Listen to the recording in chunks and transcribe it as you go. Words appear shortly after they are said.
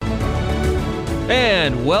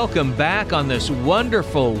And welcome back on this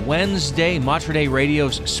wonderful Wednesday, Mater Dei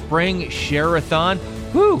Radio's Spring Share-a-thon.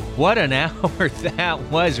 Whew, what an hour that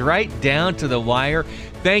was, right down to the wire.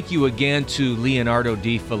 Thank you again to Leonardo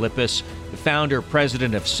D. Philippus, the founder,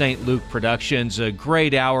 president of St. Luke Productions. A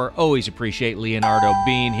great hour. Always appreciate Leonardo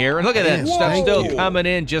being here. And look at that stuff still coming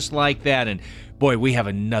in just like that. And boy, we have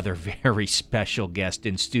another very special guest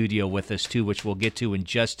in studio with us, too, which we'll get to in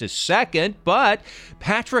just a second. But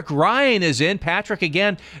Patrick Ryan is in. Patrick,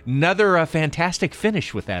 again, another fantastic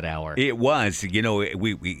finish with that hour. It was. You know,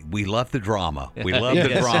 we love the drama. We love the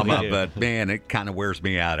drama, but, man, it kind of wears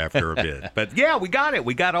me out after a bit. But, yeah, we got it.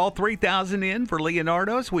 We got all 3,000 in for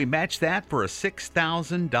Leonardo's. We matched that for a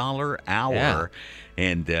 $6,000 hour. Yeah.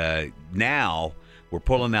 And now we're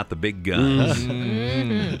pulling out the big guns.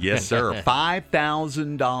 Mm-hmm. Yes, sir.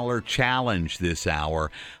 $5,000 challenge this hour.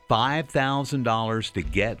 $5,000 to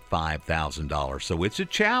get $5,000. So it's a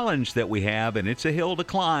challenge that we have, and it's a hill to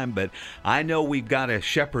climb, but I know we've got a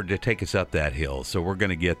shepherd to take us up that hill, so we're going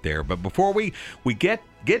to get there. But before we get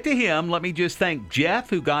to him, let me just thank Jeff,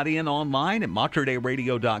 who got in online at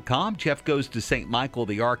MaterDeiRadio.com. Jeff goes to St. Michael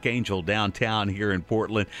the Archangel downtown here in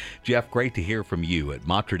Portland. Jeff, great to hear from you at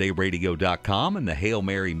MaterDeiRadio.com and the Hail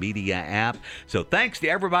Mary Media app. So thanks to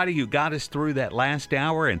everybody who got us through that last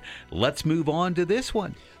hour, and let's move on to this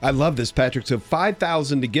one. I love this, Patrick. So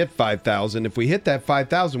 $5,000 to get $5,000. If we hit that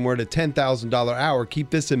 $5,000, we're at a $10,000 hour. Keep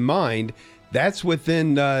this in mind. That's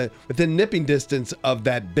within nipping distance of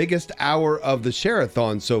that biggest hour of the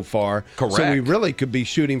Share-a-thon so far. Correct. So we really could be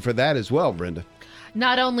shooting for that as well, Brenda.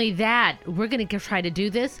 Not only that, we're going to try to do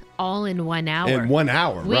this all in 1 hour. In 1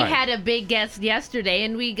 hour, We right. had a big guest yesterday,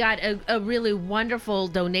 and we got a really wonderful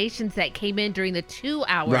donations that came in during the 2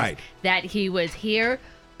 hours that he was here.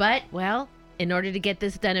 But, well, in order to get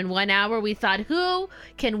this done in 1 hour, we thought, who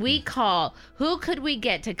can we call? Who could we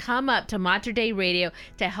get to come up to Mater Dei Radio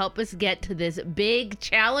to help us get to this big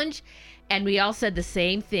challenge? And we all said the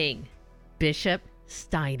same thing, Bishop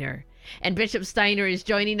Steiner. And Bishop Steiner is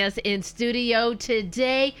joining us in studio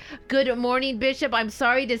today. Good morning, Bishop. I'm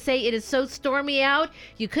sorry to say it is so stormy out.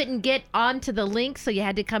 You couldn't get onto the link, so you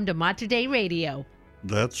had to come to Mater Dei Radio.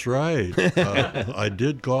 That's right. I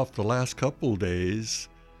did golf the last couple days.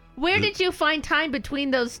 Where did you find time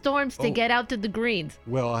between those storms to get out to the greens?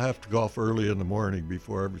 Well, I have to golf early in the morning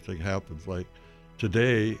before everything happens. Like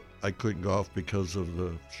today, I couldn't golf because of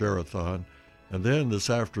the Share-a-thon. And then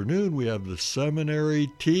this afternoon, we have the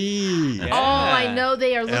seminary tea. Yeah. Oh, I know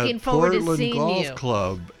they are looking forward to seeing Portland you. Golf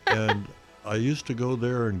Club. And I used to go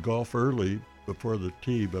there and golf early before the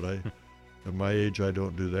tea, but at my age, I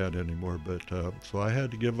don't do that anymore. But so I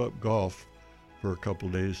had to give up golf for a couple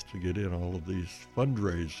of days to get in all of these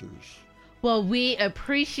fundraisers. Well, we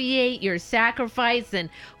appreciate your sacrifice, and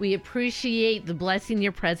we appreciate the blessing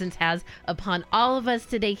your presence has upon all of us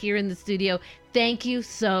today here in the studio. Thank you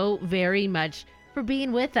so very much for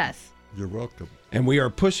being with us. You're welcome. And we are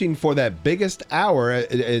pushing for that biggest hour.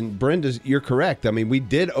 And Brenda, you're correct. I mean, we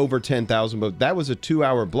did over 10,000, but that was a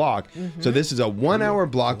 2-hour block. Mm-hmm. So this is a 1 hour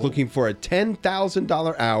block looking for a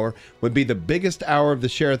 $10,000 hour, would be the biggest hour of the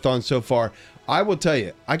Share-a-thon so far. I will tell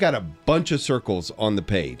you, I got a bunch of circles on the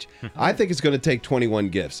page. I think it's going to take 21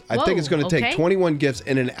 gifts. I think it's going to take 21 gifts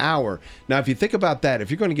in an hour. Now, if you think about that, if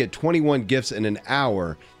you're going to get 21 gifts in an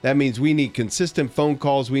hour, that means we need consistent phone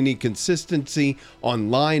calls. We need consistency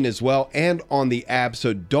online as well and on the app.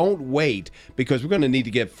 So don't wait, because we're going to need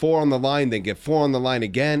to get 4 on the line, then get 4 on the line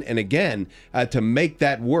again and again to make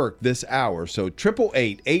that work this hour. So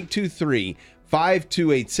 888-823-5286,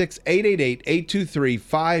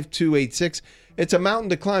 888-823-5286. It's a mountain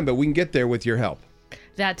to climb, but we can get there with your help.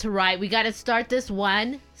 That's right. We got to start this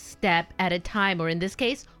one step at a time, or in this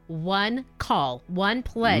case, one call, one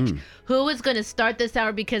pledge. Who is going to start this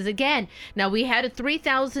hour? Because again, now we had a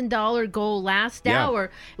 $3,000 goal last hour.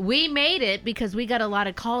 We made it because we got a lot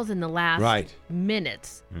of calls in the last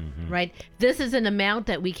minutes, right? This is an amount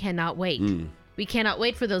that we cannot wait. We cannot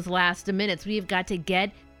wait for those last minutes. We've got to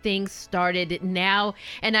get things started now.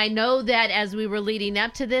 And I know that as we were leading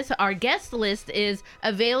up to this, our guest list is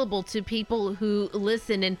available to people who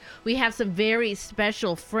listen, and we have some very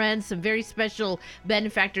special friends, some very special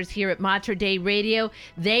benefactors here at Mater Dei Radio.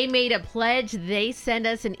 They made a pledge. They sent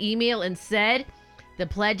us an email and said the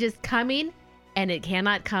pledge is coming, and it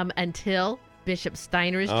cannot come until Bishop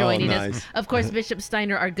Steiner is joining us. Of course, Bishop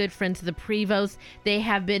Steiner, our good friends, the Prevost, they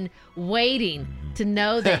have been waiting to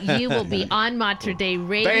know that you will be on Mater Dei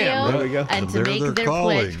Radio and to make their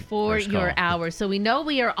pledge for your hour. So we know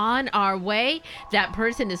we are on our way. That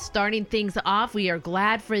person is starting things off. We are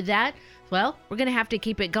glad for that. Well, we're going to have to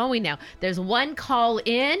keep it going now. There's one call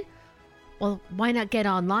in. Well, why not get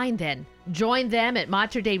online then? Join them at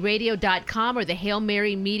materdeiradio.com or the Hail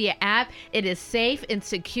Mary Media app. It is safe and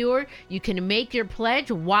secure. You can make your pledge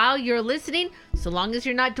while you're listening, so long as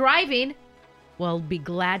you're not driving. We'll be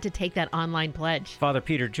glad to take that online pledge. Father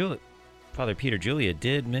Peter Julia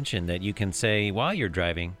did mention that you can say while you're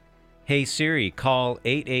driving, "Hey Siri, call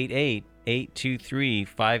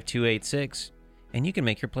 888-823-5286." And you can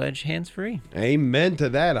make your pledge hands-free. Amen to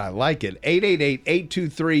that. I like it.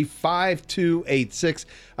 888-823-5286.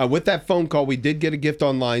 With that phone call, we did get a gift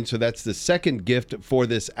online, so that's the second gift for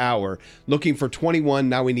this hour. Looking for 21.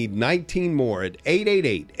 Now we need 19 more at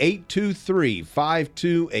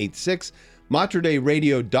 888-823-5286.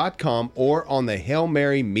 materdeiradio.com or on the Hail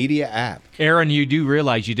Mary Media app. Aaron, you do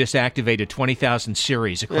realize you just activated 20,000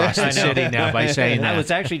 Siris across the city now by saying that. I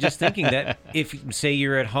was actually just thinking that if, say,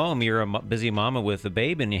 you're at home, you're a busy mama with a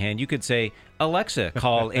babe in your hand, you could say, "Alexa,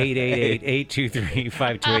 call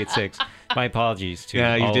 888-823-5286. My apologies to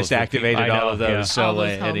Yeah, you all just of the activated people. I all know, of those. yeah. So All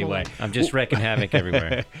those anyway, I'm just wreaking havoc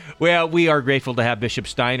everywhere. well, we are grateful to have Bishop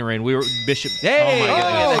Steiner, and we were Bishop. Hey,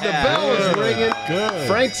 Oh, the bell is ringing. Good.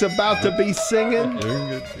 Frank's about to be singing. Most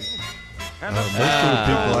of the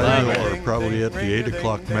people I know are probably at the 8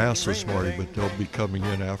 o'clock Mass this morning, but they'll be coming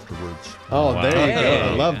in afterwards. Oh, there you go.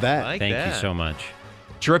 I love that. Like Thank you that. so much.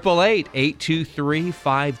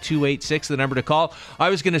 888-823-5286, the number to call. I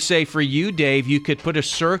was going to say for you, Dave, you could put a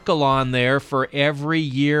circle on there for every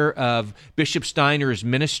year of Bishop Steiner's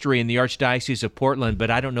ministry in the Archdiocese of Portland,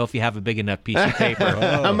 but I don't know if you have a big enough piece of paper.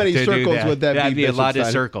 How many to do circles that. would that That'd be a Bishop lot of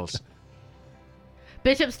Steiner? circles.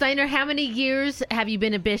 Bishop Steiner, how many years have you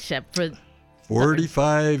been a bishop?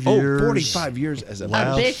 45 Oh, years. 45 years as a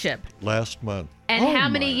last, bishop. Last month. And Oh how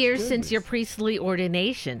many my years goodness. since your priestly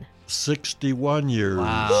ordination? 61 years.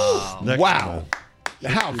 Wow. Next Wow.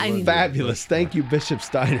 month. How mean- fabulous. Thank you, Bishop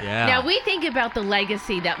Steiner. Yeah. Now, we think about the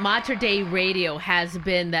legacy that Mater Dei Radio has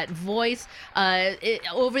been, that voice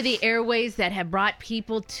over the airways that have brought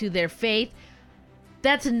people to their faith.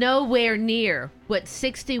 That's nowhere near what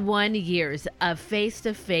 61 years of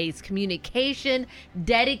face-to-face communication,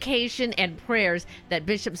 dedication, and prayers that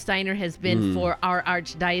Bishop Steiner has been for our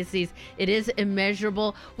archdiocese. It is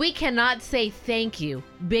immeasurable. We cannot say thank you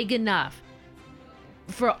big enough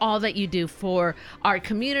for all that you do for our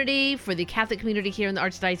community, for the Catholic community here in the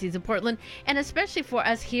Archdiocese of Portland, and especially for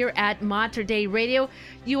us here at Mater Dei Radio.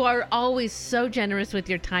 You are always so generous with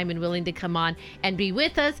your time and willing to come on and be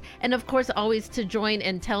with us, and of course always to join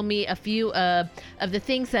and tell me a few of the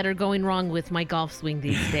things that are going wrong with my golf swing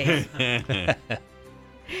these days.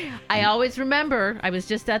 I always remember, I was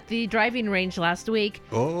just at the driving range last week.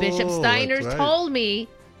 Oh, Bishop Steiner that's right. told me,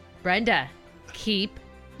 "Brenda, keep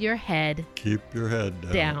your head Keep your head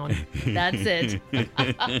down." That's it.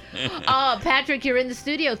 Oh, Patrick, you're in the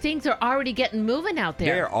studio. Things are already getting moving out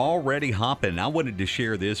there. They're already hopping. I wanted to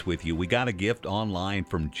share this with you. We got a gift online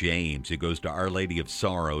from James. It goes to Our Lady of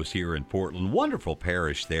Sorrows here in Portland. Wonderful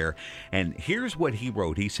parish there. And here's what he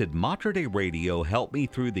wrote. He said, "Mater Dei Radio helped me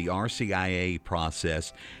through the RCIA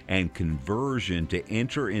process and conversion to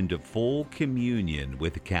enter into full communion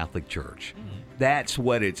with the Catholic Church." That's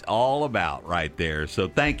what it's all about right there. So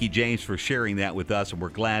thank you, James, for sharing that with us. And we're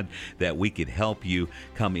glad that we could help you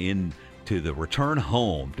come in to the return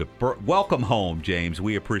home, to welcome home, James.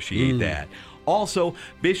 We appreciate that. Also,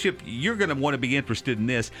 Bishop, you're going to want to be interested in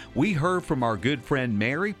this. We heard from our good friend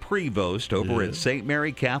Mary Prevost over at St.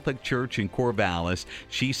 Mary Catholic Church in Corvallis.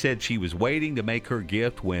 She said she was waiting to make her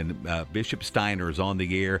gift when Bishop Steiner is on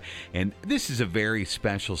the air. And this is a very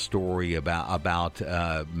special story about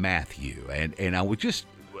Matthew. And I would just...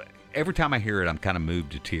 Every time I hear it, I'm kind of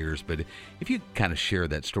moved to tears. But if you kind of share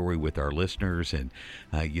that story with our listeners, and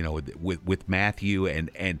with Matthew,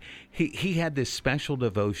 and he had this special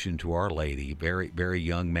devotion to Our Lady, very very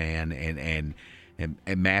young man, and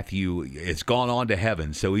Matthew has gone on to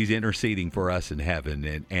heaven, so he's interceding for us in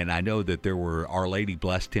heaven. And I know that Our Lady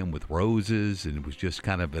blessed him with roses, and it was just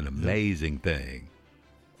kind of an amazing thing.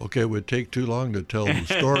 Okay, it would take too long to tell the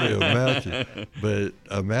story of Matthew. But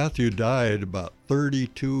Matthew died about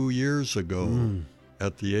 32 years ago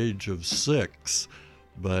at the age of 6.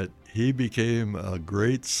 But he became a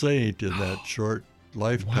great saint in that short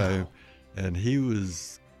lifetime. Wow. And he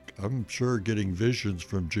was, I'm sure, getting visions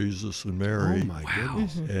from Jesus and Mary. Oh, my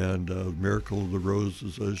goodness. And Miracle of the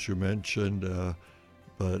Roses, as you mentioned.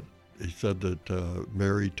 But he said that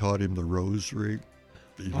Mary taught him the rosary.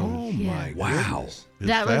 Oh my goodness. His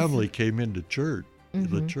family came into church,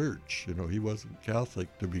 the church. He wasn't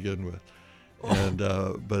Catholic to begin with. And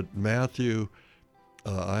but Matthew,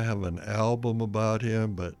 I have an album about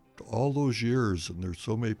him, but all those years, and there's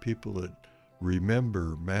so many people that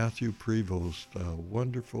remember Matthew Prevost, a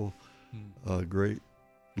wonderful a great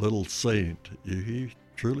little saint. He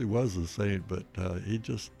truly was a saint, but he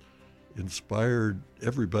just inspired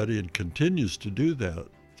everybody and continues to do that.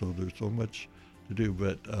 So there's so much to do,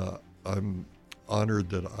 but I'm honored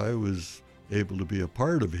that I was able to be a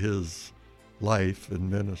part of his life and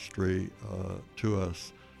ministry to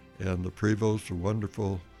us. And the Prevosts are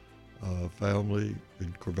wonderful family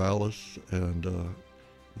in Corvallis, and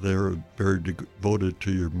they're very devoted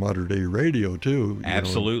to your modern day radio too.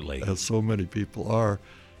 Absolutely. As so many people are.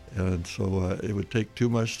 And so it would take too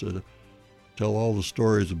much to tell all the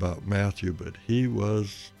stories about Matthew, but he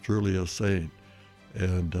was truly a saint.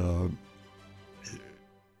 And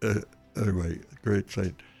anyway, great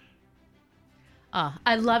saint.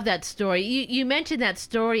 I love that story. You mentioned that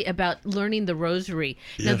story about learning the rosary.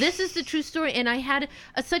 Now, Yes. this is the true story, and I had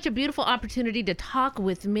such a beautiful opportunity to talk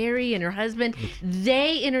with Mary and her husband.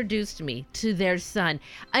 They introduced me to their son,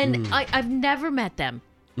 and I've never met them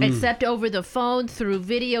except over the phone through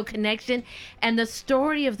video connection. And the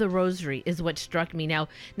story of the rosary is what struck me. Now,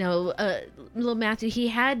 little Matthew, he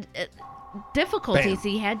had difficulties.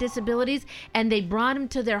 Bam. He had disabilities, and they brought him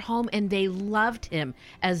to their home, and they loved him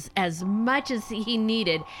as much as he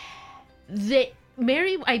needed.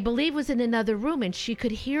 Mary, I believe, was in another room, and she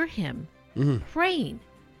could hear him praying.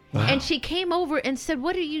 Wow. And she came over and said,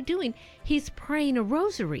 "What are you doing?" "He's praying a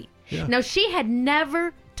rosary." Yeah. Now, she had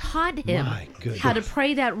never taught him My goodness. how to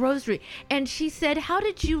pray that rosary. And she said, "How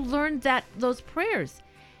did you learn those prayers?"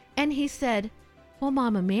 And he said, "Well,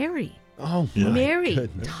 Mama Mary. Oh, my Mary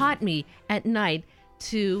goodness. taught me at night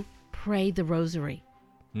to pray the rosary."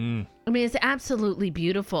 I mean, it's absolutely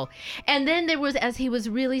beautiful. And then there was, as he was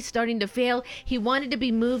really starting to fail, he wanted to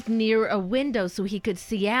be moved near a window so he could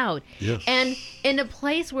see out. Yes. And in a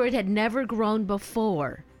place where it had never grown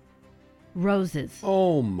before, roses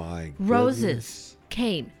Oh, my goodness. roses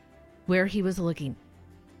came where he was looking.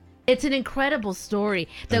 It's an incredible story.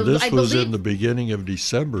 And this was in the beginning of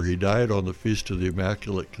December. He died on the Feast of the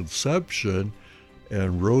Immaculate Conception,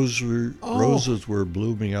 and roses were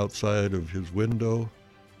blooming outside of his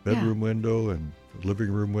bedroom window, and the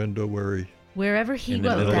living room window wherever he In the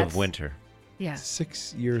goes. middle That's of winter. Yeah.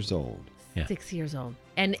 6 years old. Yeah. 6 years old.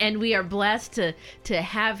 And we are blessed to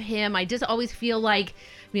have him. I just always feel like,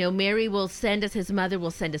 Mary will send us, his mother will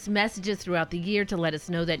send us messages throughout the year to let us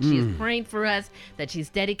know that she is praying for us, that she's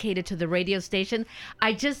dedicated to the radio station.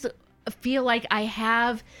 I just feel like I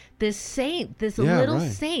have this saint, this little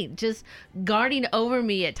right. saint just guarding over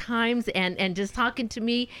me at times and just talking to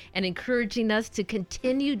me and encouraging us to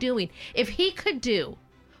continue doing. If he could do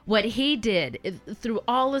what he did through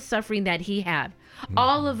all the suffering that he had,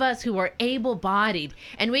 all of us who are able-bodied,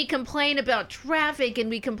 and we complain about traffic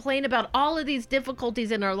and we complain about all of these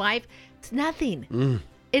difficulties in our life, it's nothing.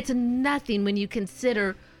 It's nothing when you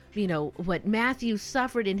consider, what Matthew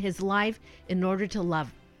suffered in his life in order to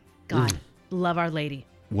love God, love Our Lady.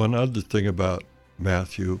 One other thing about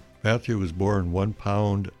Matthew was born 1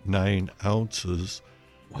 pound 9 ounces,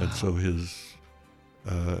 and so his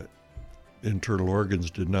internal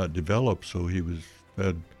organs did not develop, so he was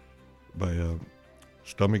fed by a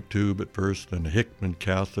stomach tube at first, and a Hickman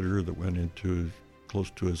catheter that went close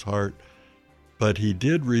to his heart. But he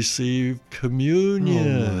did receive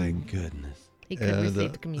communion. Oh, my goodness. He could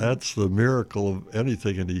receive the communion. That's the miracle of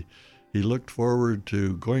anything. And he looked forward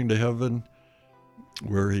to going to heaven,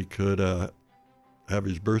 where he could have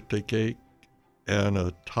his birthday cake and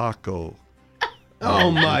a taco, Oh,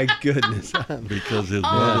 my goodness. because his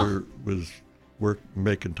mother was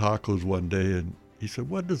making tacos one day, and he said,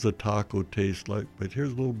 "What does a taco taste like?" But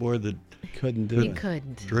here's a little boy that Couldn't do He it.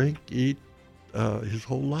 couldn't. eat his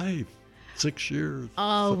whole life, 6 years.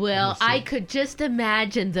 Oh, something well, like that. I could just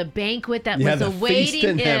imagine the banquet that Yeah, was the feast awaiting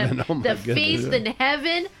in him. heaven. Oh, my the goodness. feast in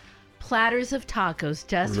heaven. Platters of tacos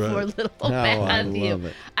just for Right. little Oh, I Matthew. love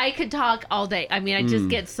it. I could talk all day. I mean, I just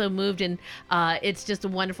get so moved, and it's just a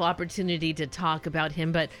wonderful opportunity to talk about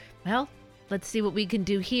him. But, well, let's see what we can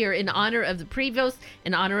do here in honor of the Prevost,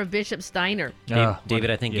 in honor of Bishop Steiner.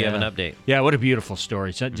 David, I think you have an update. Yeah, what a beautiful story.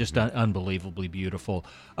 It's just unbelievably beautiful.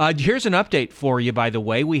 Here's an update for you, by the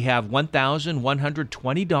way. We have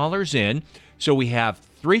 $1,120 in, so we have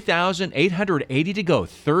 $3,880 to go,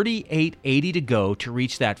 $3,880 to go to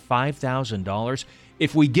reach that $5,000.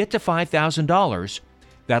 If we get to $5,000,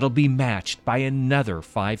 that'll be matched by another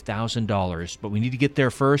 $5,000. But we need to get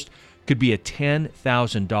there first. Could be a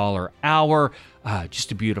 $10,000 hour.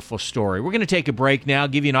 Just a beautiful story. We're going to take a break now,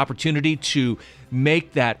 give you an opportunity to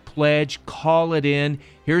make that pledge. Call it in.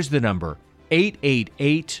 Here's the number,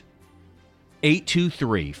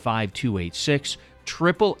 888-823-5286,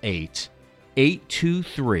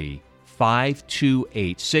 888-823-5286.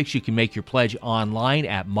 888-823-5286. You can make your pledge online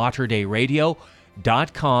at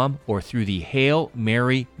materdeiradio.com or through the Hail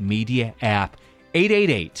Mary Media app.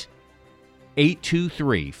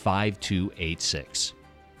 888-823-5286.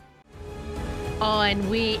 Oh, and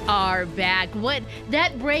we are back.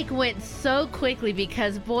 That break went so quickly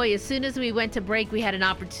because, boy, as soon as we went to break, we had an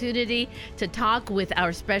opportunity to talk with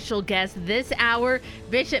our special guest this hour,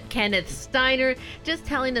 Bishop Kenneth Steiner, just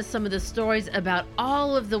telling us some of the stories about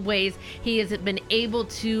all of the ways he has been able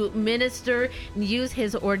to minister and use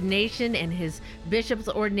his ordination and his bishop's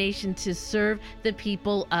ordination to serve the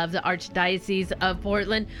people of the Archdiocese of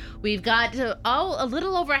Portland. We've got a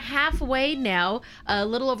little over halfway now, a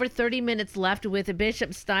little over 30 minutes left with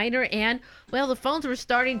Bishop Steiner, and well, the phones were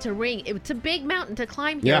starting to ring. It's a big mountain to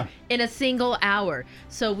climb here in a single hour.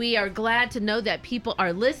 So we are glad to know that people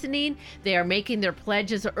are listening. They are making their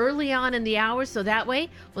pledges early on in the hour, so that way,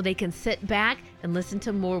 well, they can sit back and listen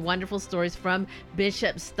to more wonderful stories from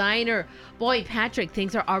Bishop Steiner. Boy, Patrick,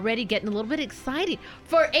 things are already getting a little bit exciting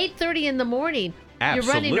for 8:30 in the morning.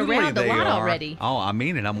 Absolutely, you're running around a lot are. already. Oh, I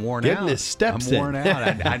mean it. I'm worn Getting out. his steps I'm worn in.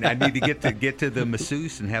 out. I need to get to the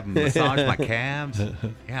masseuse and have him massage my calves.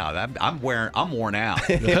 Yeah, I'm worn out.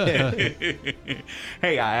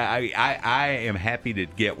 Hey, I am happy to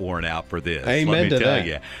get worn out for this. Amen Let me to tell that.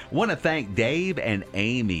 you. I want to thank Dave and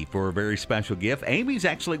Amy for a very special gift. Amy's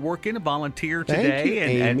actually working a volunteer Thank today, you,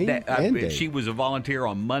 Amy and Dave. she was a volunteer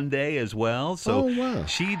on Monday as well. So wow.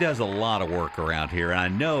 she does a lot of work around here, and I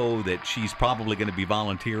know that she's probably going to be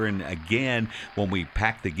volunteering again when we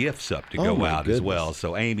pack the gifts up to Oh, go my out goodness. as well.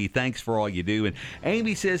 So Amy, thanks for all you do. And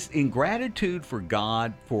Amy says, in gratitude for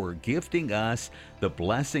God for gifting us the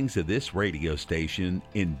blessings of this radio station,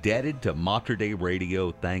 indebted to Mater Dei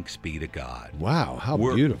Radio, thanks be to God. Wow, how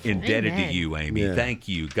We're beautiful. indebted Amen. to you, Amy. Yeah. Thank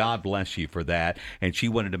you. God bless you for that. And she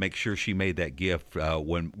wanted to make sure she made that gift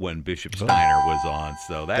when Bishop Steiner was on.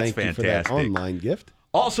 So that's Thank fantastic. you for that online gift.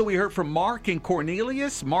 Also, we heard from Mark and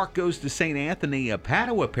Cornelius. Mark goes to St. Anthony of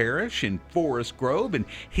Padua Parish in Forest Grove, and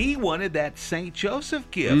he wanted that St.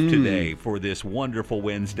 Joseph gift today for this wonderful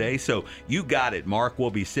Wednesday. So you got it, Mark.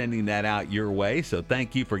 We'll be sending that out your way. So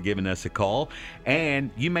thank you for giving us a call.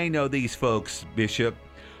 And you may know these folks, Bishop.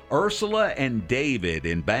 Ursula and David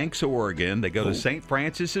in Banks, Oregon. They go to St.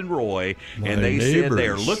 Francis and Roy, and they said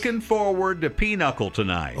they're neighbors. looking forward to Pinochle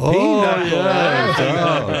tonight. Oh, Pinochle.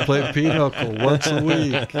 yeah. Play Pinochle once a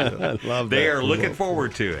week. I love They that. are looking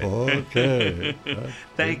forward to it. Okay.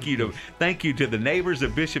 Thank you to the neighbors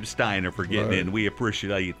of Bishop Steiner for getting Right. in. We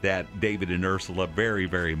appreciate that, David and Ursula, very,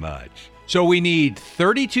 very much. So we need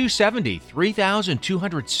 3,270,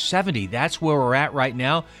 3,270. That's where we're at right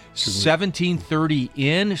now. 1730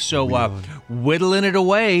 in. So whittling it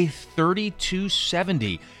away,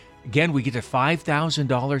 3,270. Again, we get to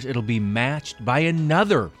 $5,000. It'll be matched by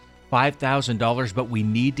another $5,000, but we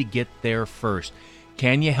need to get there first.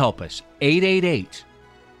 Can you help us?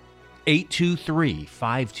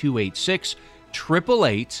 888-823-5286,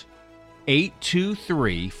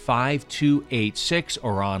 888-823-5286,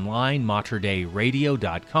 or online,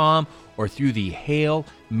 materdeiradio.com, or through the Hail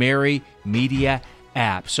Mary Media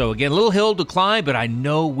app. So again, a little hill to climb, but I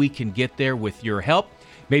know we can get there with your help.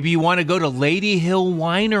 Maybe you want to go to Lady Hill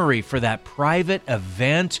Winery for that private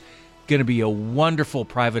event. Going to be a wonderful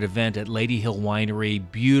private event at Lady Hill Winery.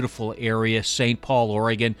 Beautiful area, St. Paul,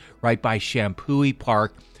 Oregon, right by Shampooey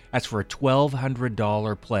Park. That's for a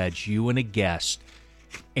 $1,200 pledge, you and a guest.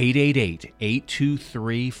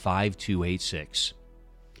 888-823-5286.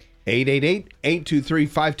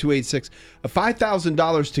 888-823-5286. A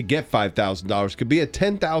 $5,000 to get $5,000 could be a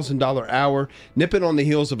 $10,000 hour. Nipping on the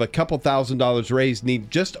heels of a couple $1,000 raised,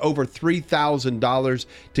 need just over $3,000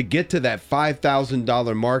 to get to that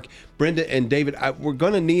 $5,000 mark. Brenda and David, we're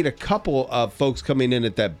going to need a couple of folks coming in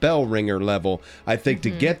at that bell ringer level, I think,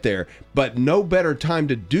 to get there. But no better time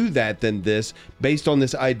to do that than this, based on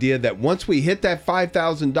this idea that once we hit that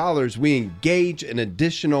 $5,000, we engage an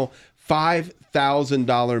additional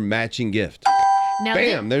 $5,000 matching gift. Now,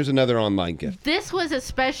 Bam, there's another online gift. This was a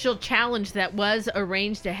special challenge that was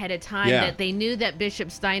arranged ahead of time, Yeah. that they knew that Bishop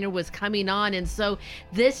Steiner was coming on. And so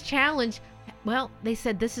this challenge, well, they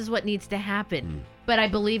said this is what needs to happen. But I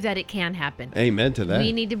believe that it can happen. Amen to that.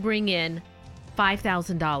 We need to bring in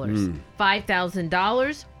 $5,000.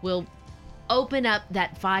 $5,000 will open up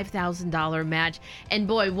that $5,000 match. And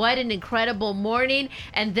boy, what an incredible morning.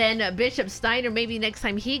 And then Bishop Steiner, maybe next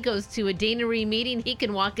time he goes to a deanery meeting, he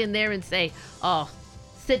can walk in there and say, oh,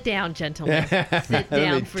 sit down, gentlemen. Sit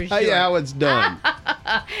down for Tell sure. you how it's done.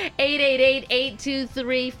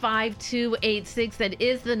 888-823-5286. That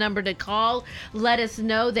is the number to call. Let us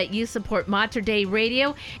know that you support Mater Dei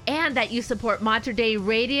Radio and that you support Mater Dei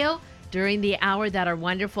Radio during the hour that our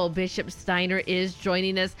wonderful Bishop Steiner is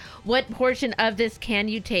joining us. What portion of this can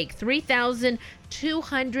you take?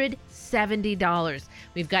 $3,270.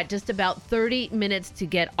 We've got just about 30 minutes to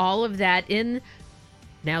get all of that in.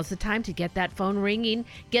 Now's the time to get that phone ringing,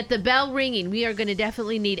 get the bell ringing. We are going to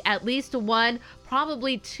definitely need at least one,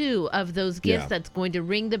 probably two of those gifts that's going to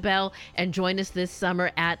ring the bell and join us this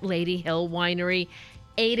summer at Lady Hill Winery.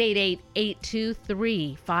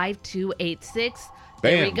 888-823-5286.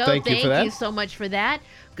 There we go. Thank you so much for that.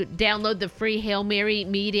 Download the free Hail Mary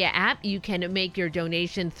Media app. You can make your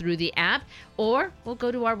donation through the app, or we'll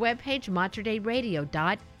go to our webpage,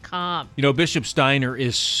 materdeiradio.com. You know, Bishop Steiner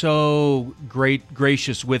is so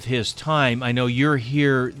gracious with his time. I know you're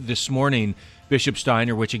here this morning, Bishop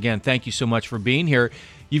Steiner, which again, thank you so much for being here.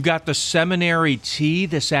 You've got the seminary tea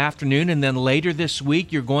this afternoon, and then later this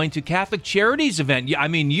week, you're going to Catholic Charities event. I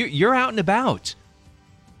mean, you're out and about.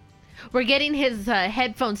 We're getting his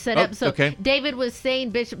headphones set up. So okay. David was saying,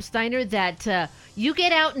 Bishop Steiner, that you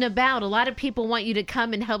get out and about. A lot of people want you to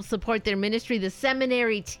come and help support their ministry. The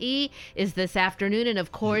seminary tea is this afternoon. And,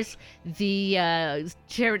 of course, the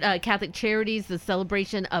Catholic Charities, the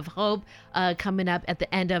Celebration of Hope, coming up at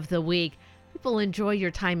the end of the week. People enjoy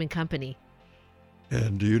your time and company.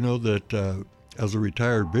 And do you know that as a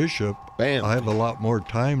retired bishop, I have a lot more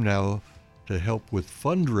time now to help with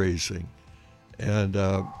fundraising. And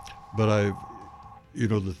but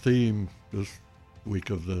the theme this week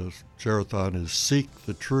of the Share-a-thon is Seek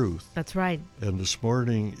the Truth. That's right. And this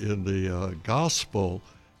morning in the gospel,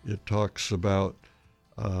 it talks about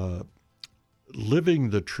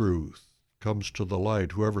living the truth comes to the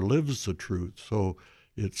light, whoever lives the truth. So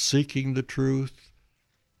it's seeking the truth,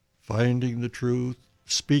 finding the truth,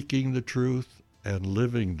 speaking the truth, and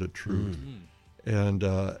living the truth. And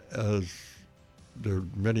as there are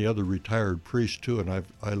many other retired priests too, and I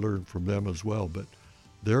learned from them as well, but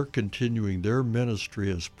they're continuing their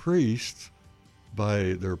ministry as priests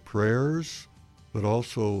by their prayers, but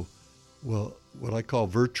also, well, what I call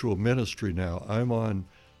virtual ministry now. I'm on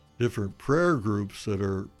different prayer groups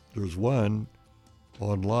there's one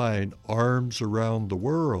online, Arms Around the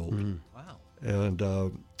World. Wow. And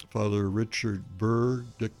Father Richard Berg,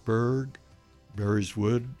 Dick Berg, Mary's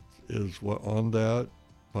Wood is on that.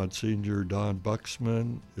 Monsignor Don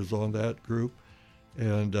Buxman is on that group.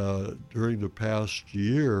 And during the past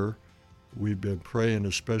year, we've been praying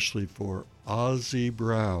especially for Ozzie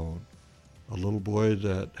Brown, a little boy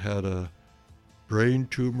that had a brain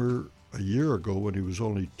tumor a year ago when he was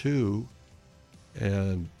only 2.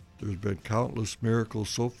 And there's been countless miracles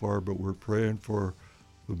so far, but we're praying for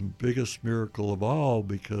the biggest miracle of all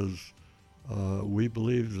because we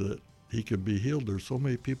believe that he can be healed. There's so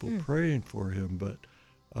many people praying for him, but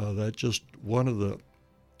that's just one of the.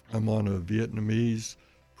 I'm on a Vietnamese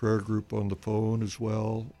prayer group on the phone as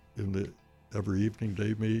well. Every evening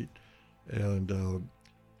they meet, and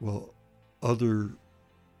other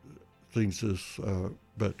things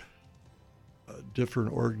but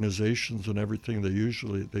different organizations and everything. They used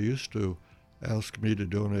to ask me to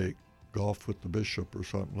donate golf with the bishop or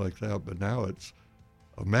something like that, but now it's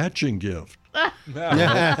a matching gift. I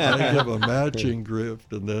give a matching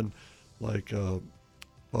gift, and then like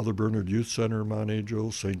Father Bernard Youth Center in Mount Angel,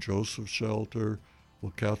 St. Joseph's Shelter,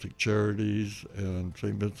 Catholic Charities, and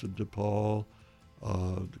St. Vincent de Paul,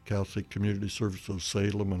 the Catholic Community Service of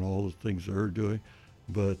Salem, and all the things they're doing.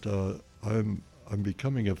 But I'm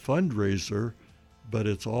becoming a fundraiser, but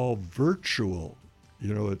it's all virtual.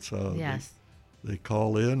 It's yes. They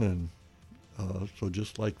call in, and so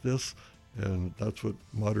just like this, and that's what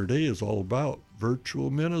Mater Dei is all about, virtual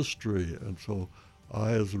ministry. And so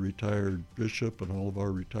I, as a retired bishop, and all of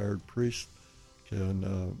our retired priests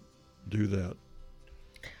can do that.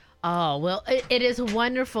 Oh, well, it is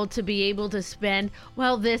wonderful to be able to spend,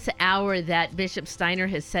 this hour that Bishop Steiner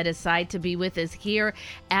has set aside to be with us here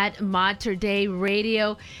at Mater Dei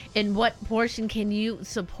Radio. In what portion can you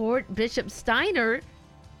support Bishop Steiner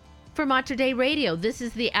for Mater Dei Radio? This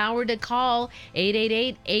is the hour to call,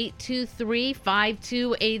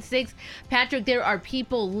 888-823-5286. Patrick, there are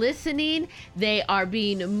people listening. They are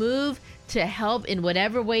being moved to help in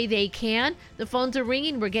whatever way they can. The phones are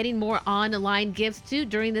ringing. We're getting more online gifts, too,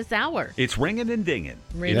 during this hour. It's ringing and dinging.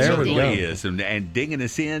 Ringing it and certainly dinging. is. And dinging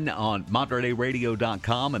us in on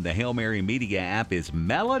MaterDeiRadio.com, and the Hail Mary Media app is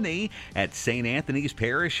Melanie at St. Anthony's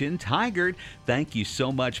Parish in Tigard. Thank you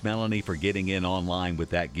so much, Melanie, for getting in online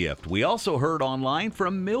with that gift. We also heard online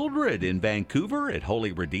from Mildred in Vancouver at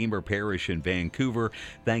Holy Redeemer Parish in Vancouver.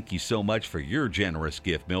 Thank you so much for your generous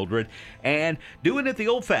gift, Mildred. And doing it the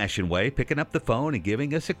old-fashioned way, picking up the phone and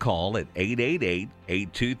giving us a call at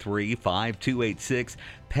 888-823-5286.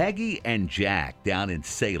 Peggy and Jack down in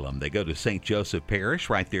Salem. They go to St. Joseph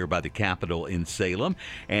Parish right there by the Capitol in Salem.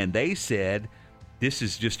 And they said, this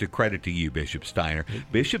is just a credit to you, Bishop Steiner.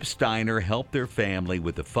 Bishop Steiner helped their family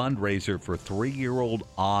with a fundraiser for 3-year-old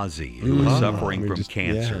Ozzie, who was suffering from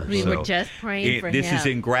cancer. We were just praying for him. This is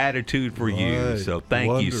in gratitude for you. Right. So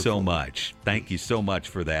thank you so Wonderful. much. Thank you so much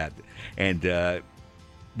for that. And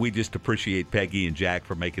we just appreciate Peggy and Jack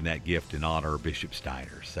for making that gift in honor of Bishop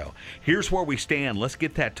Steiner. So here's where we stand. Let's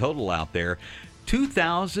get that total out there.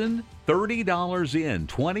 $2,030 in,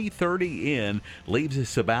 $20.30 in, leaves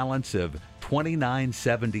us a balance of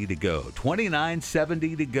 $29.70 to go.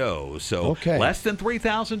 $29.70 to go. So less than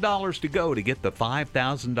 $3,000 to go to get the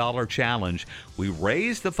 $5,000 challenge. We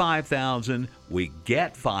raise the $5,000, we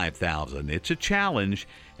get $5,000. It's a challenge,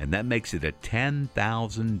 and that makes it a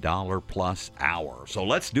 $10,000 plus hour. So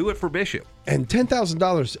let's do it for Bishop. And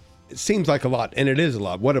 $10,000 seems like a lot, and it is a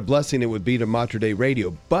lot. What a blessing it would be to Mater Dei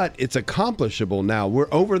Radio, but it's accomplishable now. We're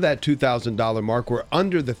over that $2,000 mark. We're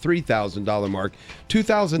under the $3,000 mark.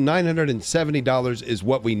 $2,970 is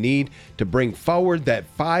what we need to bring forward that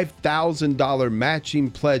 $5,000 matching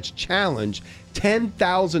pledge challenge.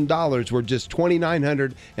 $10,000. We're just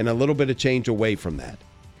 $2,900 and a little bit of change away from that.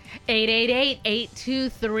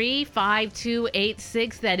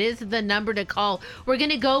 888-823-5286. That is the number to call. We're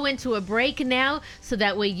going to go into a break now so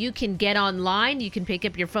that way you can get online. You can pick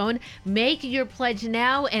up your phone, make your pledge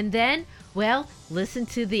now, and then, well, listen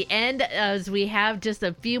to the end as we have just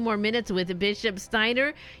a few more minutes with Bishop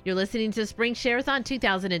Steiner. You're listening to Spring Share-a-thon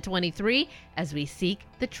 2023 as we seek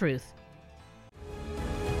the truth.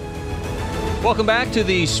 Welcome back to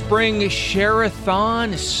the Spring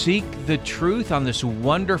Share-a-thon, Seek the Truth on this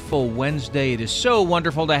wonderful Wednesday. It is so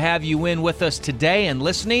wonderful to have you in with us today and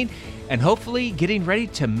listening and hopefully getting ready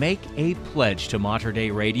to make a pledge to Mater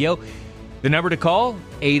Dei Radio. The number to call,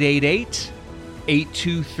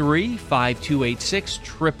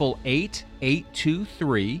 888-823-5286,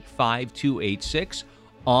 888-823-5286,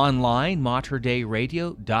 online,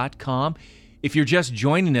 materdeiradio.com. If you're just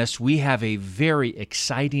joining us, we have a very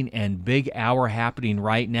exciting and big hour happening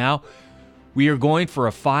right now. We are going for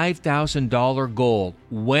a $5,000 goal.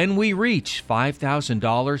 When we reach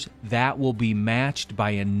 $5,000, that will be matched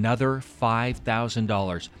by another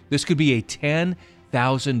 $5,000. This could be a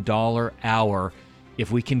 $10,000 hour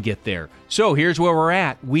if we can get there. So here's where we're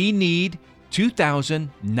at. We need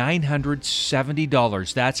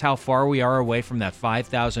 $2,970. That's how far we are away from that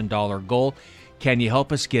 $5,000 goal. Can you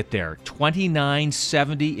help us get there?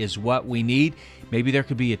 $2,970 is what we need. Maybe there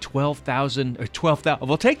could be a $12,000 or $12,000.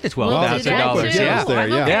 We'll take the $12,000. Yeah. There,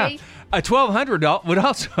 yeah. Yeah. A $1,200 would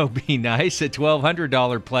also be nice. A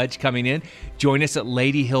 $1,200 pledge coming in. Join us at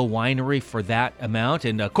Lady Hill Winery for that amount.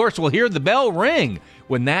 And of course, we'll hear the bell ring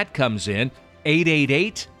when that comes in.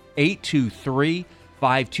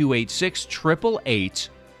 888-823-5286,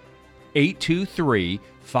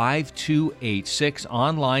 888-823-5286,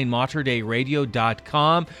 online,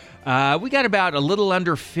 materdeiradio.com. We got about a little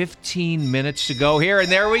under 15 minutes to go here, and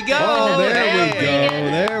there we go. Oh, there we go.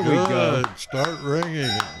 There we go. Good. Start ringing.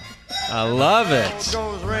 I love it.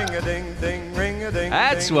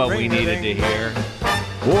 That's what we needed to hear.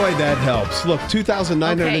 Boy, that helps. Look,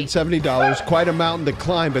 $2,970, quite a mountain to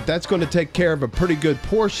climb, but that's going to take care of a pretty good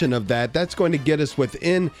portion of that. That's going to get us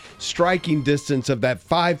within striking distance of that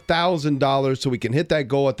 $5,000 so we can hit that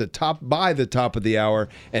goal at the top by the top of the hour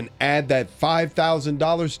and add that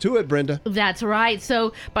 $5,000 to it, Brenda. That's right.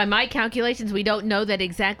 So by my calculations, we don't know that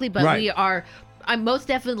exactly, but Right. I'm most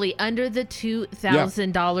definitely under the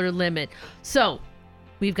 $2,000 limit. So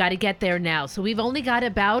we've got to get there now. So we've only got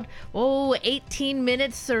about, 18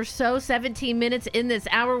 minutes or so, 17 minutes in this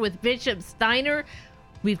hour with Bishop Steiner.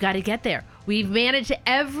 We've got to get there. We've managed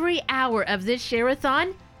every hour of this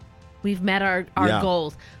share-a-thon. We've met our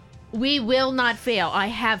goals. We will not fail. I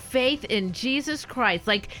have faith in Jesus Christ.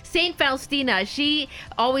 Like St. Faustina, she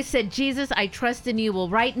always said, Jesus, I trust in you. Well,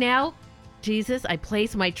 right now, Jesus, I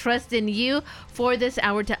place my trust in you for this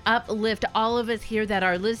hour to uplift all of us here that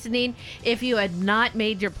are listening. If you had not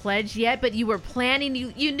made your pledge yet, but you were planning,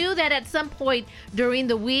 you knew that at some point during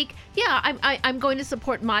the week, I'm going to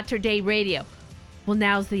support Mater Dei Radio. Well,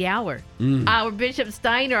 now's the hour. Our Bishop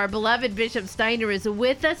Steiner, our beloved Bishop Steiner, is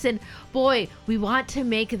with us. And boy, we want to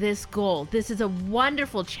make this goal. This is a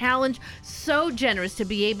wonderful challenge. So generous to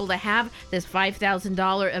be able to have this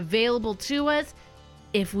 $5,000 available to us.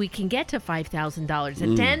 If we can get to $5,000,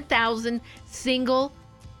 a 10,000 single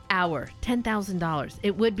hour, $10,000.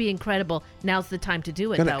 It would be incredible. Now's the time to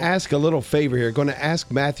do it, Going though. to ask a little favor here. Going to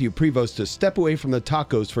ask Matthew Prevost to step away from the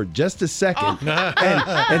tacos for just a second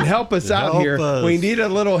and help us out Help here. us. We need a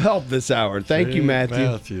little help this hour. Thank you, Matthew.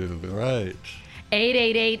 Matthew, right.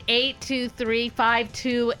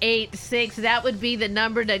 888-823-5286. That would be the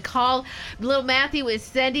number to call. Little Matthew is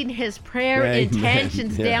sending his prayer Amen.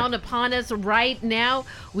 intentions Yeah. down upon us right now.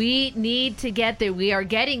 We need to get there. We are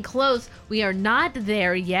getting close. We are not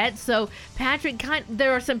there yet. So, Patrick,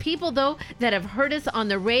 there are some people, though, that have heard us on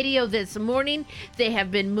the radio this morning. They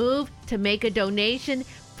have been moved to make a donation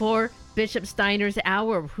for Bishop Steiner's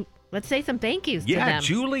Hour. Let's say some thank yous to them. Yeah,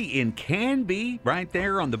 Julie in Canby, right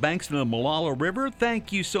there on the banks of the Molalla River.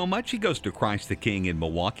 Thank you so much. He goes to Christ the King in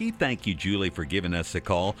Milwaukee. Thank you, Julie, for giving us a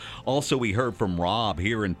call. Also, we heard from Rob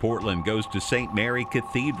here in Portland, goes to St. Mary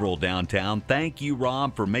Cathedral downtown. Thank you,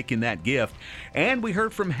 Rob, for making that gift. And we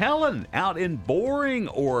heard from Helen out in Boring,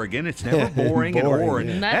 Oregon. It's never boring in Boring,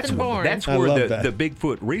 Oregon. yeah. Nothing boring. That's I where love that. the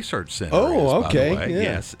Bigfoot Research Center Oh, is, okay, by the way.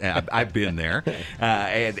 yeah. Yes, I've been there.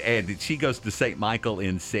 And she goes to St. Michael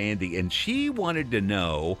in Sandy, and she wanted to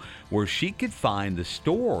know where she could find the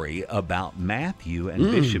story about Matthew and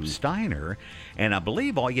Bishop Steiner. And I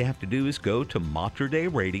believe all you have to do is go to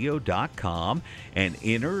materdeiradio.com and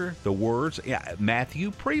enter the words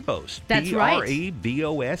Matthew Prevost. That's right.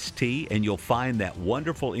 Prevost, and you'll find that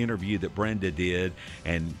wonderful interview that Brenda did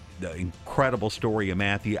and the incredible story of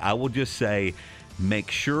Matthew. I will just say,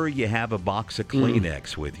 make sure you have a box of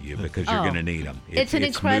Kleenex with you because you're going to need them. It's an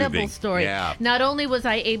incredible moving. story. Yeah. Not only was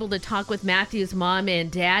I able to talk with Matthew's mom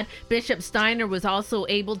and dad, Bishop Steiner was also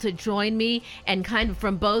able to join me and kind of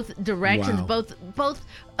from both directions, Wow. both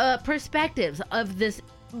perspectives of this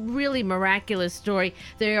really miraculous story.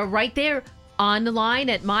 They are right there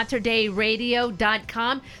online at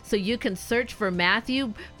materdeiradio.com, so you can search for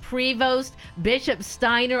Matthew Prevost, Bishop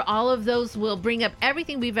Steiner. All of those will bring up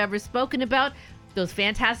everything we've ever spoken about. Those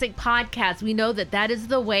fantastic podcasts. We know that is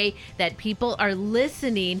the way that people are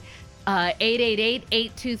listening.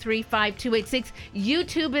 888-823-5286.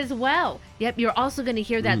 YouTube as well. Yep, you're also going to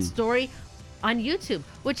hear that story on YouTube.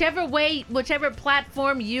 Whichever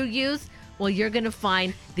platform you use, well, you're going to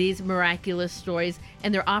find these miraculous stories,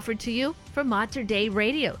 and they're offered to you from Mater Dei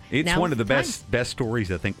Radio. It's Now one of the time. best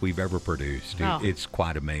stories I think we've ever produced. Oh. It's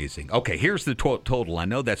quite amazing. Okay, here's the total. I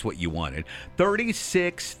know that's what you wanted.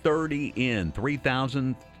 $36.30 in,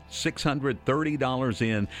 $3,630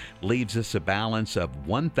 in, leaves us a balance of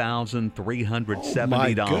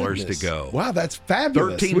 $1,370 to go. Wow, that's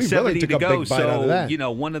fabulous. We $13.70 really took to a go. big bite out of that.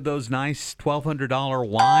 So, one of those nice $1,200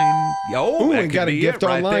 wine. Oh, Ooh, that we could got a be gift it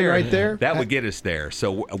right online there. right there. That would get us there.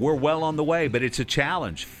 So we're well on the way, but it's a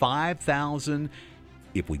challenge. $5,000.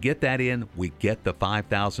 If we get that in, we get the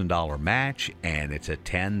 $5,000 match, and it's a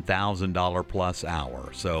 $10,000 plus hour.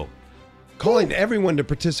 So calling everyone to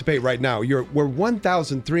participate right now. We're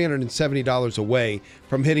 $1,370 away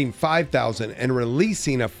from hitting $5,000 and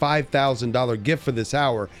releasing a $5,000 gift for this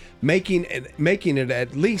hour, making it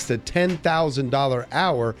at least a $10,000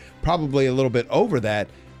 hour, probably a little bit over that.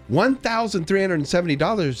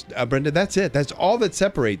 $1,370, Brenda, that's it. That's all that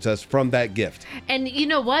separates us from that gift. And you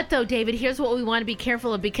know what, though, David? Here's what we want to be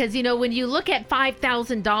careful of, because, when you look at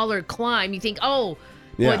 $5,000 climb, you think, oh,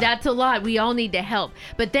 Yeah. boy, that's a lot. We all need to help.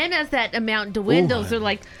 But then as that amount dwindles, they're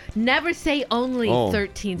like, never say only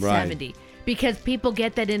 $1,370, because people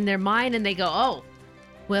get that in their mind and they go, oh,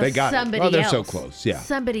 well, They got it. somebody Oh, they're else. so close, yeah.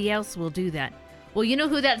 Somebody else will do that. Well, you know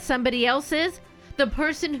who that somebody else is? The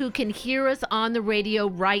person who can hear us on the radio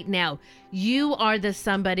right now. You are the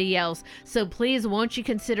somebody else. So please, won't you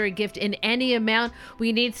consider a gift in any amount?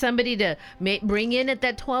 We need somebody to bring in at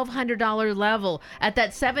that $1,200 level, at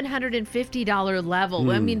that $750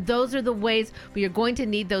 level. I mean, those are the ways we are going to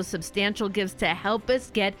need those substantial gifts to help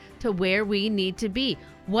us get to where we need to be.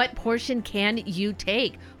 What portion can you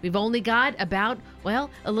take? We've only got about, a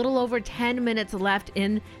little over 10 minutes left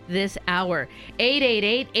in this hour.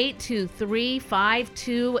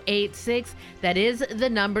 888-823-5286. That is the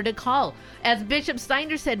number to call. As Bishop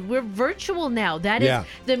Steiner said, we're virtual now. That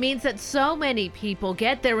means that so many people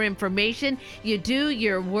get their information. You do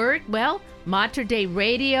your work. Well,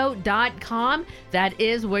 materdeiradio.com. That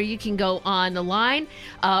is where you can go online.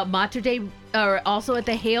 Mater Dei, or also at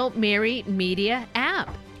the Hail Mary Media app.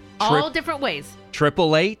 All different ways.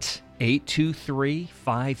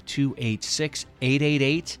 888-823-5286.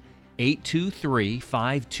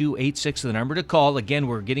 888-823-5286. The number to call. Again,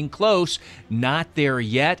 we're getting close. Not there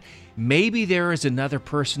yet. Maybe there is another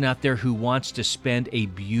person out there who wants to spend a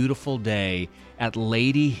beautiful day at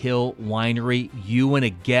Lady Hill Winery. You and a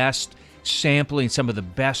guest. sampling some of the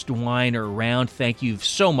best wine around. Thank you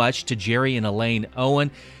so much to Jerry and Elaine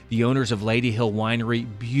Owen, the owners of Lady Hill Winery.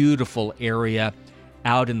 Beautiful area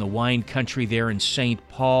out in the wine country there in St.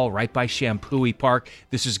 Paul, right by Shampooey Park.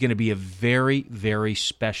 This is going to be a very, very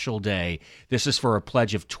special day. This is for a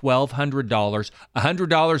pledge of $1,200.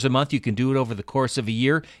 $100 a month. You can do it over the course of a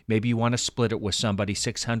year. Maybe you want to split it with somebody,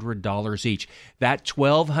 $600 each. That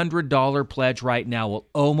 $1,200 pledge right now will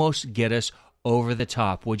almost get us over the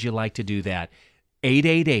top. Would you like to do that?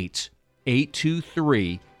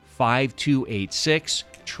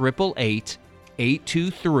 888-823-5286,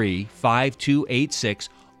 888-823-5286,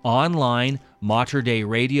 online,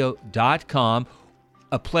 materdeiradio.com.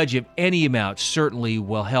 A pledge of any amount certainly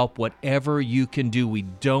will help whatever you can do. We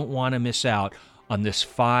don't want to miss out on this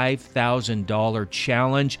 $5,000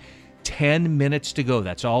 challenge. 10 minutes to go.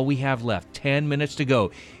 That's all we have left. 10 minutes to go.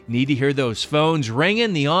 Need to hear those phones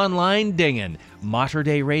ringing, the online dinging.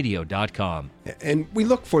 materdeiradio.com. And we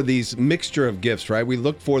look for these mixture of gifts, right? We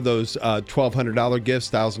look for those $1,200 gifts,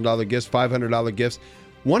 $1,000 gifts, $500 gifts.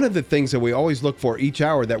 One of the things that we always look for each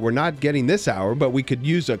hour that we're not getting this hour, but we could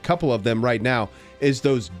use a couple of them right now, is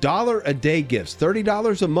those $1-a-day gifts,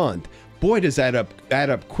 $30 a month. Boy, does that add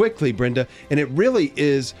up quickly, Brenda. And it really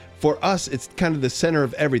is, for us, it's kind of the center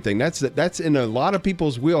of everything. That's in a lot of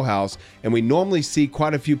people's wheelhouse, and we normally see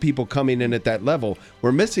quite a few people coming in at that level.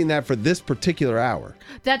 We're missing that for this particular hour.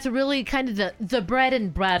 That's really kind of the bread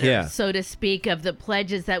and butter, Yeah. so to speak, of the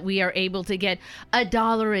pledges that we are able to get.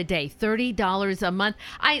 $1 a day, $30 a month.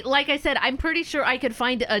 Like I said, I'm pretty sure I could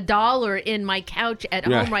find $1 in my couch at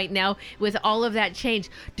Yeah. home right now with all of that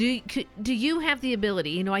change. Do you have the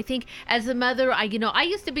ability? You know, I think as a mother, I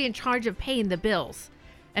used to be in charge of paying the bills.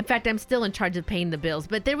 In fact, I'm still in charge of paying the bills.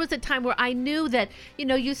 But there was a time where I knew that,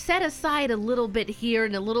 you set aside a little bit here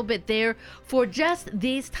and a little bit there for just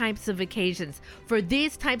these types of occasions, for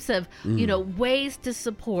these types of, ways to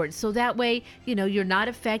support. So that way, you're not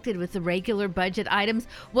affected with the regular budget items.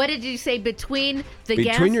 What did you say between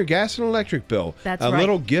your gas and electric bill? That's a right.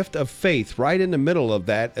 little gift of faith right in the middle of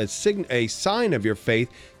that, a sign of your faith,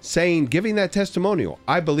 giving that testimonial.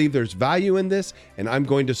 I believe there's value in this, and I'm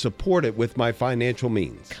going to support it with my financial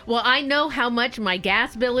means. Well, I know how much my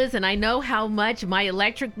gas bill is, and I know how much my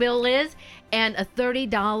electric bill is, and a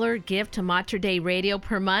 $30 gift to Mater Dei Radio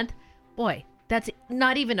per month, boy, that's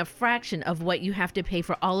not even a fraction of what you have to pay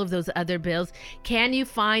for all of those other bills. Can you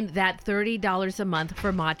find that $30 a month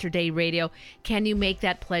for Mater Dei Radio? Can you make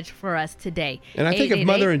that pledge for us today? And I think if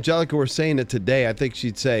Mother Angelica were saying it today, I think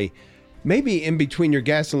she'd say, maybe in between your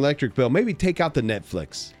gas and electric bill, maybe take out the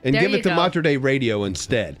Netflix and There give you it to go. Mater Dei Radio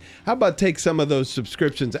instead. How about take some of those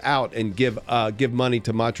subscriptions out and give money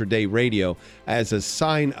to Mater Dei Radio as a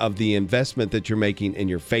sign of the investment that you're making in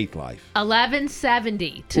your faith life?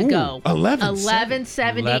 11:70 to Ooh, go.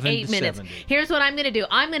 11:70. 8 minutes. 11:70. Here's what I'm going to do.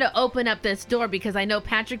 I'm going to open up this door because I know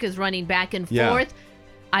Patrick is running back and Yeah. forth.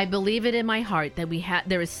 I believe it in my heart that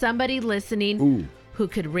there is somebody listening Ooh. who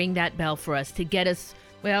could ring that bell for us to get us,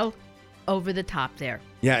 over the top there.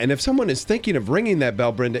 Yeah, and if someone is thinking of ringing that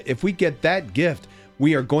bell, Brenda, if we get that gift,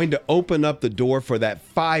 we are going to open up the door for that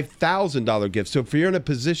 $5,000 gift. So if you're in a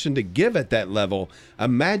position to give at that level,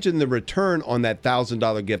 imagine the return on that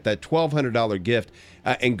 $1,000 gift, that $1,200 gift,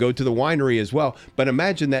 and go to the winery as well. But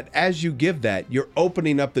imagine that as you give that, you're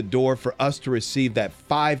opening up the door for us to receive that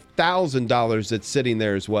 $5,000 that's sitting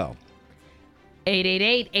there as well.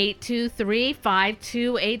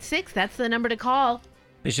 888-823-5286. That's the number to call.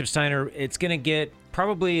 Bishop Steiner, it's going to get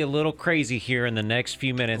probably a little crazy here in the next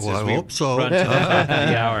few minutes Well, as I we hope so. run to the top of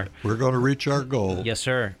the hour. We're going to reach our goal. Yes,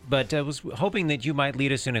 sir. But I was hoping that you might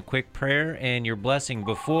lead us in a quick prayer and your blessing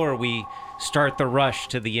before we start the rush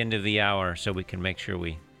to the end of the hour so we can make sure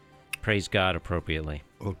we praise God appropriately.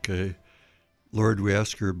 Okay. Lord, we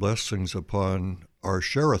ask your blessings upon our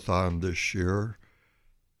share-a-thon this year,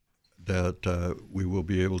 that we will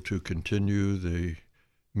be able to continue the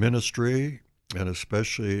ministry, and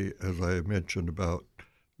especially, as I mentioned about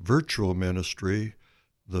virtual ministry,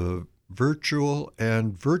 the virtual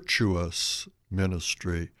and virtuous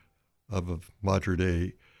ministry of Mater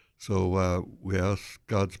Dei. So we ask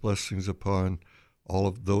God's blessings upon all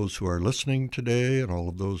of those who are listening today and all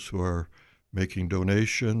of those who are making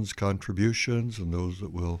donations, contributions, and those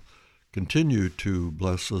that will continue to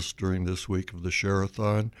bless us during this week of the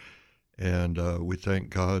Share-a-thon. And we thank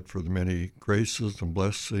God for the many graces and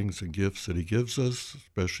blessings and gifts that he gives us,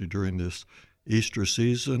 especially during this Easter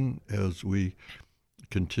season, as we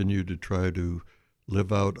continue to try to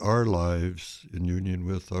live out our lives in union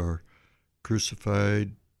with our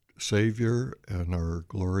crucified Savior and our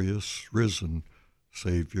glorious risen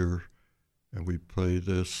Savior, And we pray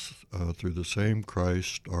this through the same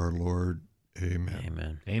Christ our Lord. Amen.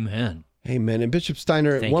 Amen. Amen. Amen. And Bishop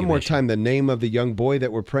Steiner, Thank one you, more Bishop. time, the name of the young boy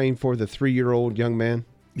that we're praying for, the 3-year-old young man.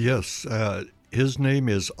 Yes, his name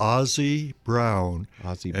is Ozzie Brown.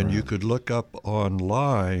 Ozzie And you Brown. could look up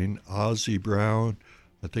online, Ozzie Brown.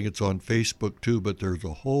 I think it's on Facebook too, but there's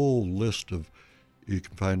a whole list of, you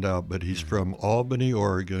can find out. But he's from Albany,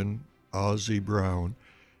 Oregon, Ozzie Brown.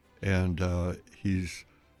 And he's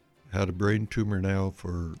had a brain tumor now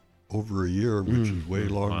for over a year, which is way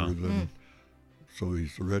longer than, so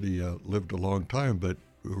he's already lived a long time, but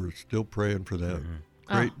we're still praying for that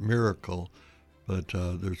great miracle. But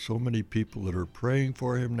there's so many people that are praying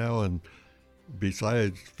for him now, and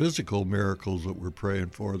besides physical miracles that we're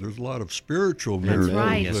praying for, there's a lot of spiritual miracles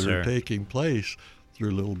right. Yes, that sir. are taking place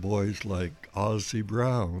through little boys like Ozzie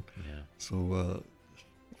Brown. Yeah. So,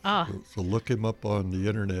 Oh, so look him up on the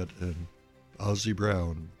internet, and Ozzie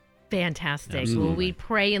Brown. fantastic. Well, we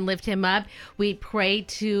pray and lift him up. We pray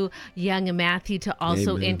to young Matthew to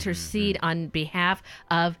also Amen. intercede on behalf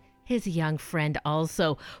of his young friend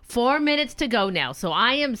also. 4 minutes to go now. So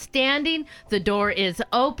I am standing. The door is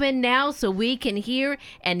open now so we can hear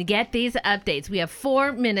and get these updates. We have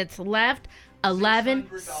 4 minutes left. 11,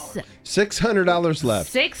 $600 left.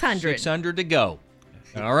 600. 600 to go.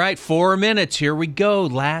 All right, 4 minutes. Here we go.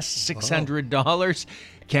 Last $600.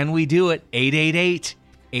 Can we do it?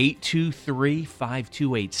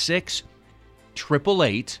 888-823-5286.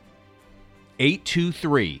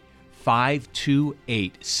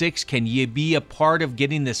 888-823-5286. Can you be a part of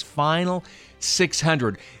getting this final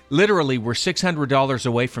 600? Literally, we're $600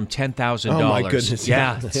 away from $10,000. Oh, my goodness.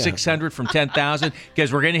 Yeah, Yeah. 600 from 10,000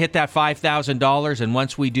 because we're going to hit that $5,000, and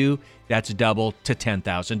once we do, that's double to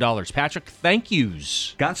 $10,000. Patrick, thank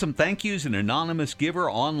yous. Got some thank yous, an anonymous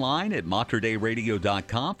giver online at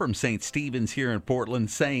materdeiradio.com from St. Stephen's here in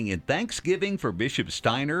Portland, saying in thanksgiving for Bishop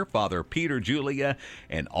Steiner, Father Peter Julia,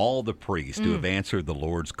 and all the priests who have answered the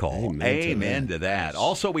Lord's call. Amen to to that.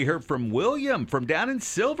 Also, we heard from William from down in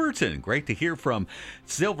Silverton. Great to hear from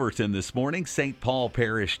Silverton this morning, St. Paul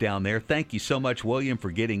Parish down there. Thank you so much, William,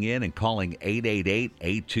 for getting in and calling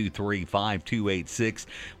 888-823-5286.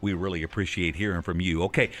 We really appreciate hearing from you.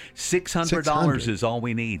 Okay, $600 is all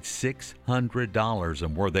we need. $600,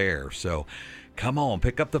 and we're there. So come on,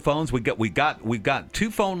 pick up the phones. We've got 2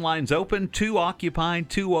 phone lines open, 2 occupied,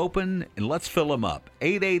 2 open, and let's fill them up.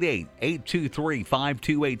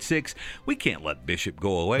 888-823-5286. We can't let Bishop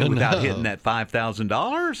go away without hitting that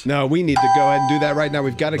 $5,000. No, we need to go ahead and do that right now.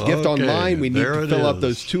 We've got a gift Okay, online. We need there to it fill up is.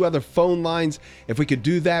 those 2 other phone lines. If we could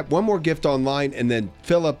do that, one more gift online, and then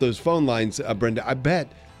fill up those phone lines, Brenda, I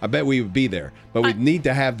bet we would be there. But we need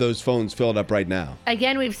to have those phones filled up right now.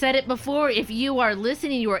 Again, we've said it before. If you are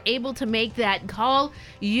listening, you are able to make that call.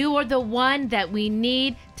 You are the one that we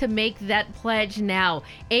need to make that pledge now.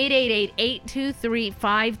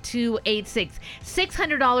 888-823-5286.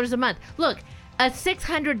 $600 a month. Look, a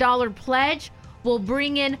 $600 pledge will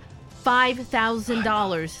bring in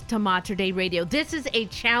 $5,000 to Mater Dei Radio. This is a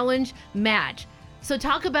challenge match. So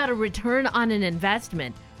talk about a return on an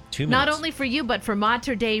investment. 2 Not minutes. only for you, but for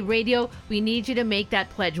Mater Dei Radio, we need you to make that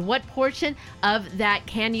pledge. What portion of that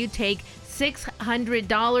can you take?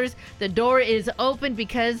 $600. The door is open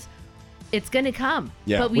because it's going to come.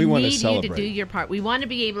 Yeah, but we we wanna need you to celebrate. do your part. We want to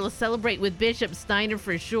be able to celebrate with Bishop Steiner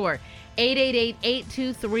for sure.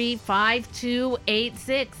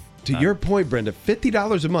 888-823-5286. To your point, Brenda,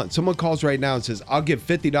 $50 a month. Someone calls right now and says, I'll give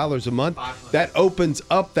 $50 a month. That opens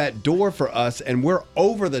up that door for us, and we're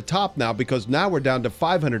over the top now because now we're down to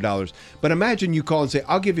 $500. But imagine you call and say,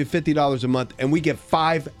 I'll give you $50 a month, and we get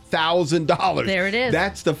 $5,000. There it is.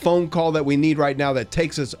 That's the phone call that we need right now that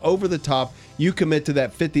takes us over the top. You commit to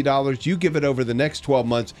that $50. You give it over the next 12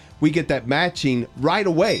 months. We get that matching right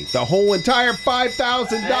away. The whole entire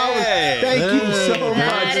 $5,000. Thank you so much.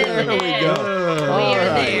 That is There we it. go. We All are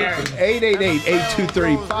right. there.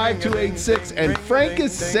 888-823-5286, and Frank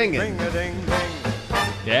is singing.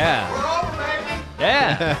 Yeah.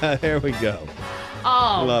 Yeah. There we go.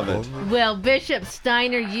 Oh, Love it. well, Bishop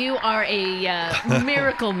Steiner, you are a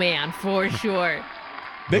miracle man for sure.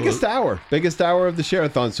 Biggest hour of the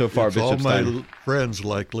Share-a-thon so far, It's all Bishop my Steiner. friends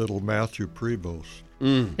like little Matthew Prevost.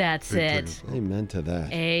 That's it. Amen to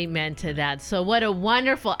that. Amen to that. So what a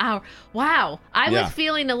wonderful hour. Wow. I Yeah. was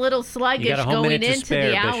feeling a little sluggish got a whole going minute to into spare,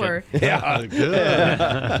 the Bishop. hour. Yeah,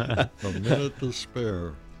 good. A minute to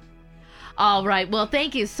spare. All right. Well,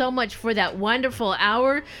 thank you so much for that wonderful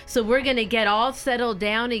hour. So we're going to get all settled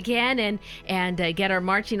down again and get our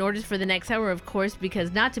marching orders for the next hour, of course,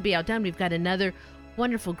 because not to be outdone, we've got another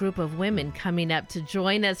wonderful group of women coming up to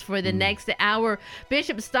join us for the next hour.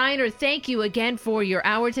 Bishop Steiner, thank you again for your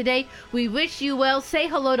hour today. We wish you well. Say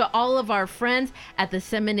hello to all of our friends at the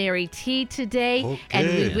seminary tea today. Okay. And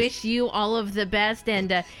we wish you all of the best,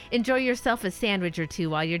 and enjoy yourself a sandwich or two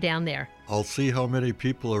while you're down there. I'll see how many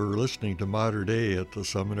people are listening to Modern Day at the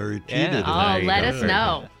seminary tea Yeah. today. Oh, let us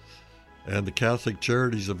know. And the Catholic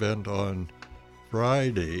Charities event on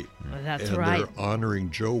Friday. That's and right. they're honoring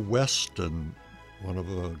Joe Weston, one of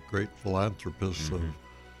the great philanthropists of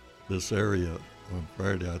this area, on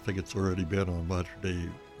Friday. I think it's already been on Modern Day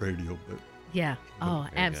Radio, but Yeah. Oh,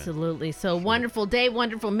 absolutely. So wonderful day,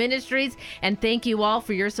 wonderful ministries, and thank you all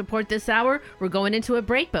for your support this hour. We're going into a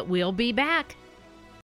break, but we'll be back.